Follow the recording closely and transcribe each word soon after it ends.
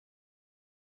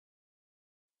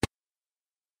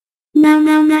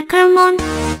come on.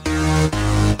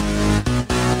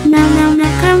 Now,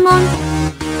 come on.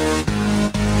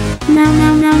 Now,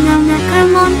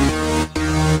 come on.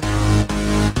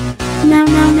 Now,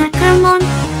 come on.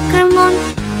 Come on,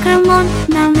 come on.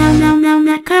 Now, come on.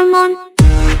 Now, come on.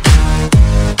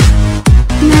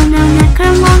 Now,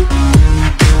 come on.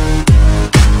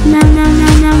 Now,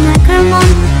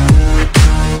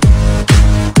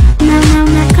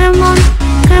 come on.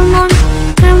 Come on,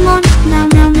 come on.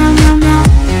 Now.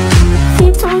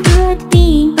 Feels so good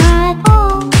being bad.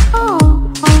 Oh.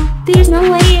 There's no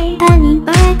way turning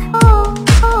back. Oh.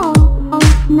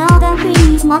 Now that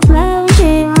feels my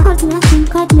pleasure. Cause nothing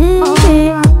could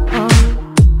measure.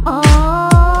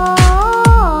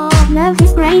 Love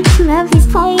is great, love is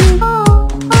fine.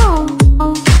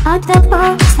 Out the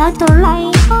box, out the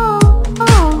line.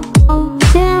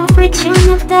 The friction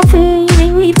of the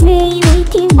feeling with me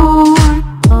waiting more.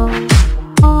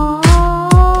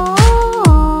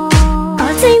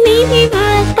 Cause I may be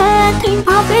bad, but I'm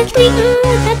perfectly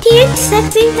good. But it's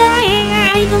sexy the air,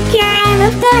 I don't care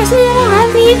if there's no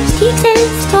habits. Sticks and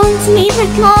stones made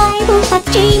with my but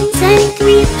chains and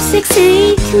grips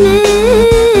excite me.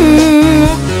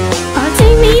 Cause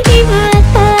I may be bad,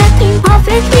 but I'm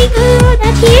perfectly good.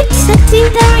 But it's sexy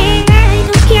the air, I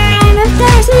don't care if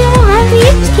there's no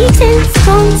habits. Sticks and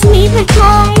stones made with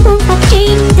my but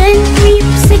chains and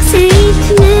grips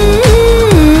excite me.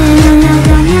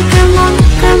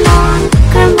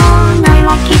 Come on, I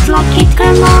like it,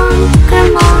 come on,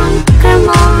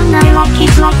 I like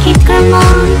it, come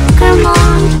on,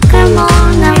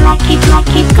 I like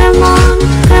it, come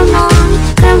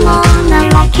on, I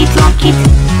like it.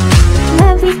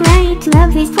 Love is right,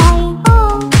 love is fine.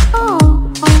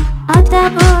 Out the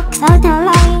box, out the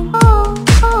line.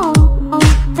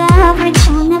 The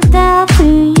version of the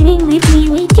feeling with me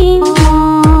waiting.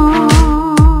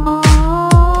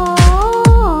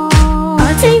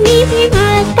 I may be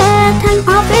bad, but I'm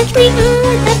perfectly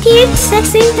good. But it's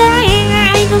sexy in the air,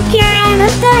 I don't care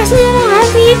if there's no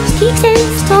habits. Sticks and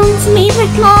stones made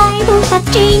with my but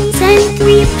chains and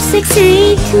grips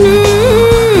excite me.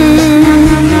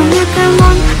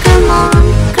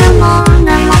 Come on,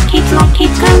 I like it,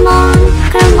 come on,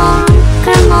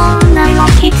 I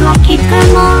like it,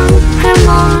 come on, I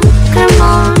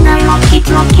like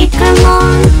it,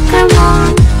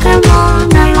 come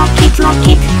on, I like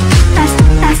it.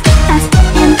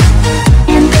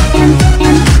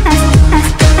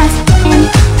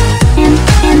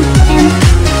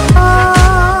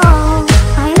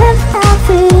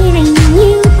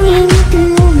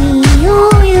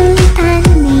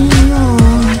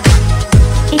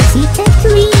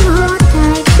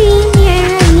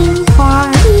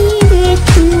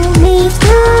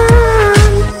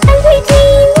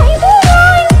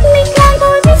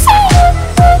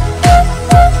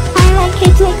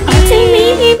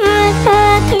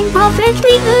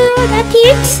 Perfectly good, but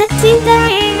it's sexy in the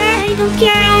air, I don't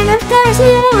care if there's no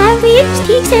habits.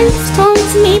 Sticks and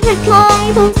stones made with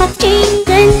my but